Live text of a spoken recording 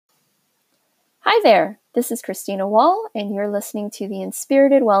Hi there, this is Christina Wall, and you're listening to the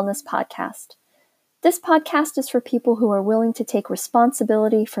Inspirited Wellness Podcast. This podcast is for people who are willing to take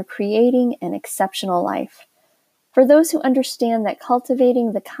responsibility for creating an exceptional life. For those who understand that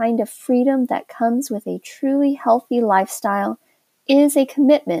cultivating the kind of freedom that comes with a truly healthy lifestyle is a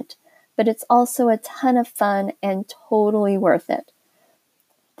commitment, but it's also a ton of fun and totally worth it.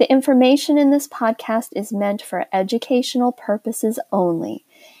 The information in this podcast is meant for educational purposes only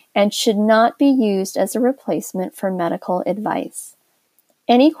and should not be used as a replacement for medical advice.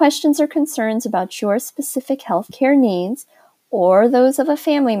 Any questions or concerns about your specific healthcare needs or those of a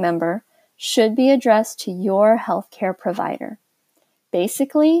family member should be addressed to your healthcare provider.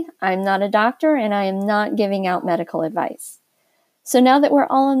 Basically, I'm not a doctor and I am not giving out medical advice. So now that we're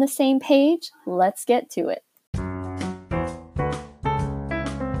all on the same page, let's get to it.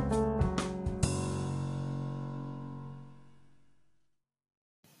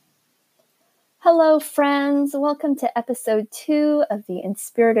 Hello, friends. Welcome to episode 2 of the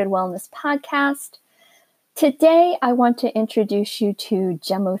Inspirited Wellness Podcast. Today, I want to introduce you to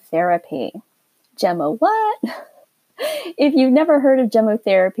gemotherapy. Gemo what? If you've never heard of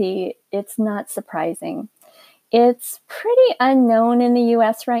gemotherapy, it's not surprising. It's pretty unknown in the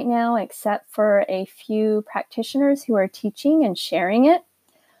US right now, except for a few practitioners who are teaching and sharing it.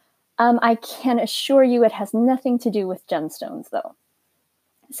 I can assure you it has nothing to do with gemstones, though.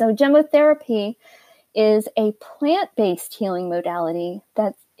 So gemotherapy is a plant-based healing modality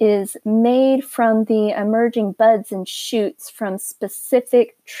that is made from the emerging buds and shoots from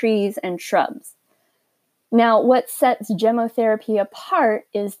specific trees and shrubs. Now, what sets gemotherapy apart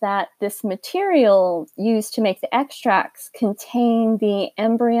is that this material used to make the extracts contain the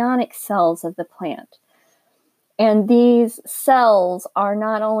embryonic cells of the plant. And these cells are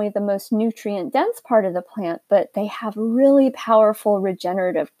not only the most nutrient-dense part of the plant, but they have really powerful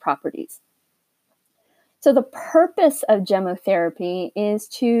regenerative properties. So the purpose of gemotherapy is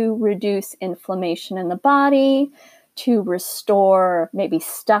to reduce inflammation in the body, to restore maybe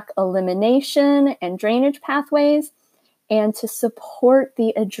stuck elimination and drainage pathways, and to support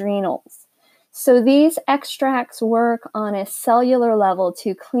the adrenals. So these extracts work on a cellular level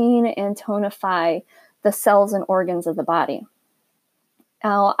to clean and tonify the cells and organs of the body.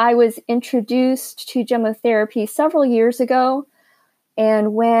 Now, I was introduced to gemotherapy several years ago,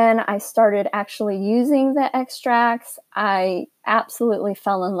 and when I started actually using the extracts, I absolutely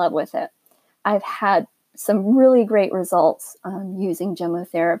fell in love with it. I've had some really great results using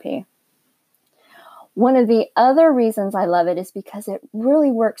gemotherapy. One of the other reasons I love it is because it really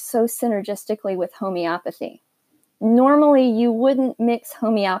works so synergistically with homeopathy. Normally, you wouldn't mix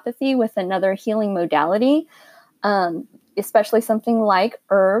homeopathy with another healing modality, especially something like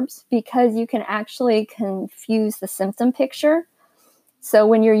herbs, because you can actually confuse the symptom picture. So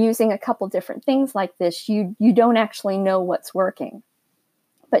when you're using a couple different things like this, you don't actually know what's working.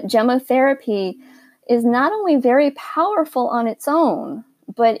 But gemotherapy is not only very powerful on its own,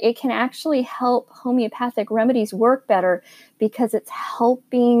 but it can actually help homeopathic remedies work better because it's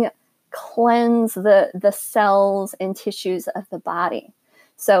helping cleanse the cells and tissues of the body.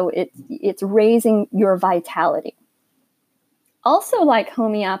 So it's raising your vitality. Also, like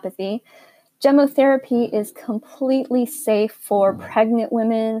homeopathy, gemotherapy is completely safe for pregnant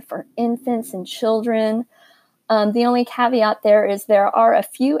women, for infants and children. The only caveat there is there are a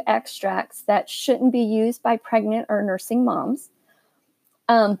few extracts that shouldn't be used by pregnant or nursing moms.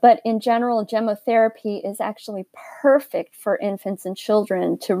 But in general, gemotherapy is actually perfect for infants and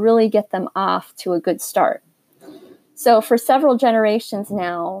children to really get them off to a good start. So for several generations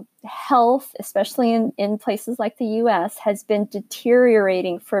now, health, especially in places like the US, has been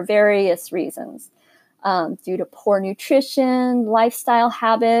deteriorating for various reasons. Due to poor nutrition, lifestyle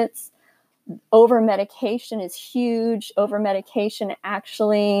habits, over-medication is huge. Over-medication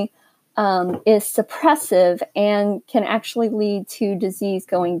actually is suppressive and can actually lead to disease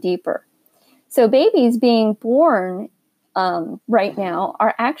going deeper. So babies being born right now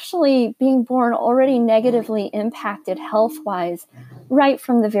are actually being born already negatively impacted health-wise right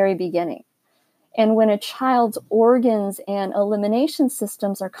from the very beginning. And when a child's organs and elimination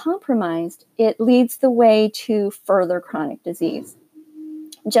systems are compromised, it leads the way to further chronic disease.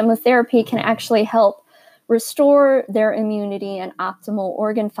 Gemotherapy can actually help restore their immunity and optimal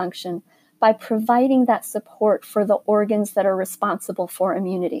organ function by providing that support for the organs that are responsible for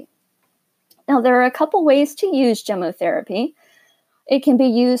immunity. Now, there are a couple ways to use gemotherapy. It can be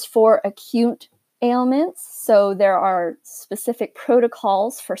used for acute ailments. So there are specific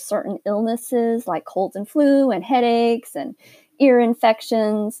protocols for certain illnesses like cold and flu and headaches and ear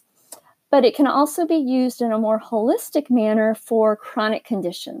infections. But it can also be used in a more holistic manner for chronic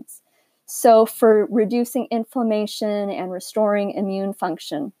conditions. So for reducing inflammation and restoring immune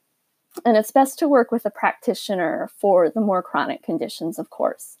function. And it's best to work with a practitioner for the more chronic conditions, of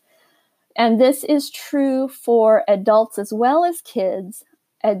course. And this is true for adults as well as kids.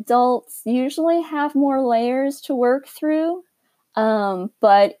 Adults usually have more layers to work through,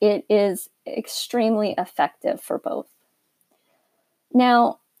 but it is extremely effective for both.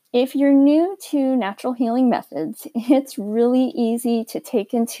 Now, if you're new to natural healing methods, it's really easy to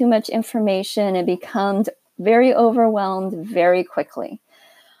take in too much information and become very overwhelmed very quickly.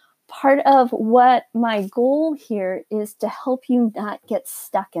 Part of what my goal here is to help you not get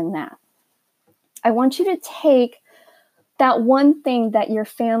stuck in that. I want you to take that one thing that your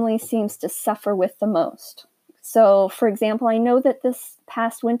family seems to suffer with the most. So, for example, I know that this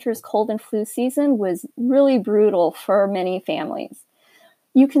past winter's cold and flu season was really brutal for many families.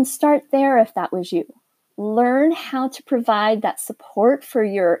 You can start there if that was you. Learn how to provide that support for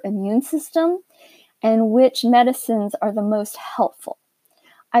your immune system and which medicines are the most helpful.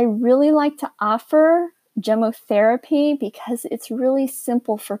 I really like to offer gemotherapy because it's really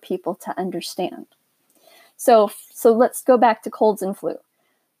simple for people to understand. So let's go back to colds and flu.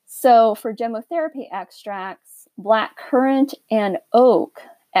 So for gemotherapy extracts, blackcurrant and oak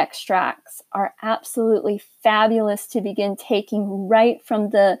extracts are absolutely fabulous to begin taking right from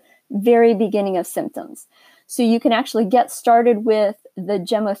the very beginning of symptoms. So you can actually get started with the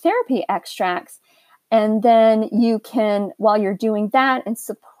gemotherapy extracts, and then you can, while you're doing that and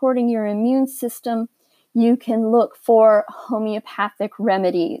supporting your immune system, you can look for homeopathic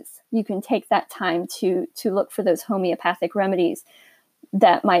remedies. You can take that time to look for those homeopathic remedies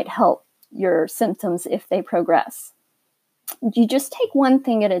that might help your symptoms if they progress. You just take one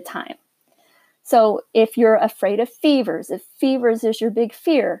thing at a time. So if you're afraid of fevers, if fevers is your big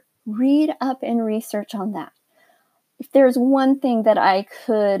fear, read up and research on that. If there's one thing that I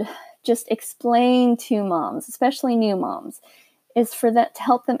could just explain to moms, especially new moms, is for that to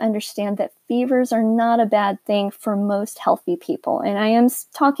help them understand that fevers are not a bad thing for most healthy people. And I am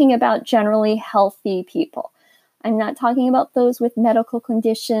talking about generally healthy people. I'm not talking about those with medical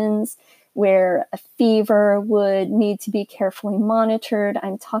conditions where a fever would need to be carefully monitored.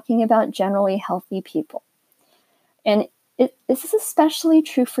 I'm talking about generally healthy people. And this is especially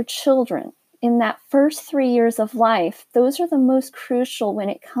true for children. In that first 3 years of life, those are the most crucial when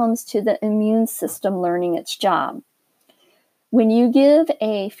it comes to the immune system learning its job. When you give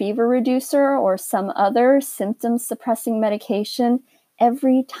a fever reducer or some other symptom-suppressing medication,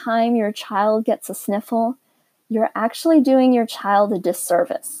 every time your child gets a sniffle, you're actually doing your child a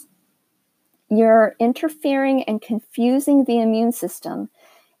disservice. You're interfering and confusing the immune system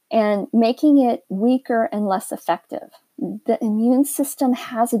and making it weaker and less effective. The immune system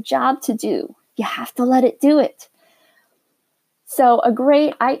has a job to do. You have to let it do it. So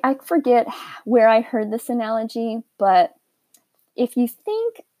I forget where I heard this analogy, but if you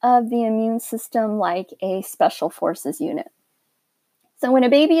think of the immune system like a special forces unit. So when a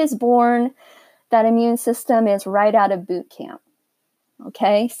baby is born, that immune system is right out of boot camp.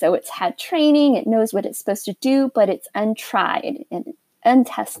 Okay, so it's had training, it knows what it's supposed to do, but it's untried and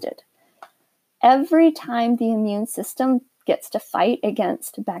untested. Every time the immune system gets to fight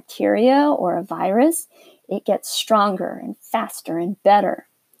against bacteria or a virus, it gets stronger and faster and better.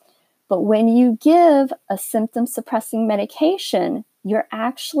 But when you give a symptom-suppressing medication, you're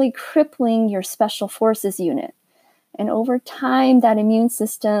actually crippling your special forces unit. And over time, that immune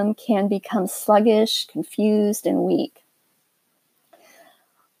system can become sluggish, confused, and weak.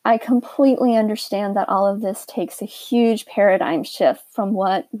 I completely understand that all of this takes a huge paradigm shift from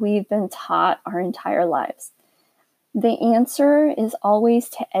what we've been taught our entire lives. The answer is always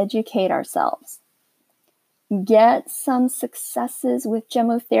to educate ourselves. Get some successes with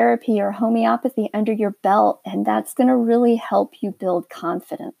gemotherapy or homeopathy under your belt, and that's going to really help you build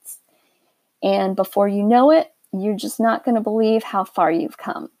confidence. And before you know it, you're just not going to believe how far you've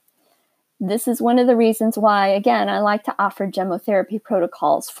come. This is one of the reasons why, again, I like to offer gemotherapy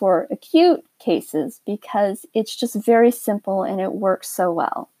protocols for acute cases because it's just very simple and it works so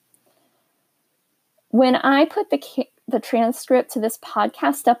well. When I put the transcript to this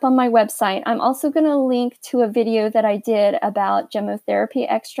podcast up on my website, I'm also going to link to a video that I did about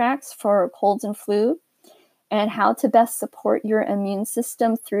gemotherapy extracts for colds and flu and how to best support your immune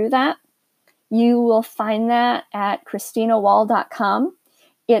system through that. You will find that at ChristinaWall.com.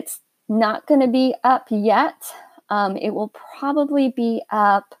 It's not going to be up yet. It will probably be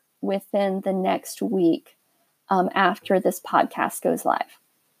up within the next week after this podcast goes live.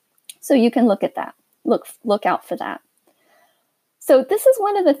 So you can look at that. Look out for that. So this is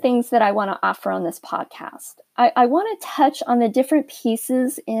one of the things that I want to offer on this podcast. I want to touch on the different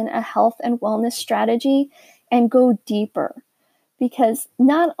pieces in a health and wellness strategy and go deeper. Because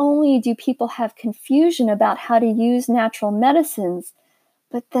not only do people have confusion about how to use natural medicines,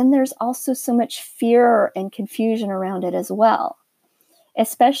 but then there's also so much fear and confusion around it as well,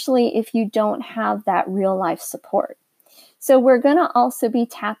 especially if you don't have that real life support. So we're going to also be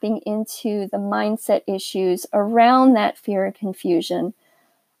tapping into the mindset issues around that fear and confusion,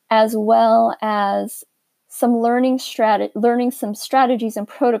 as well as learning some strategies and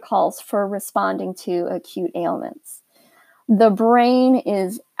protocols for responding to acute ailments. The brain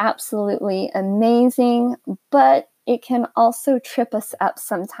is absolutely amazing, but it can also trip us up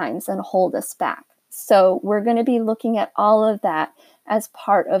sometimes and hold us back. So we're going to be looking at all of that as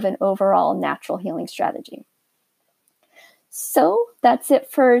part of an overall natural healing strategy. So that's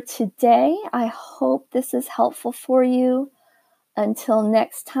it for today. I hope this is helpful for you. Until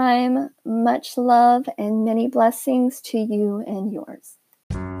next time, much love and many blessings to you and yours.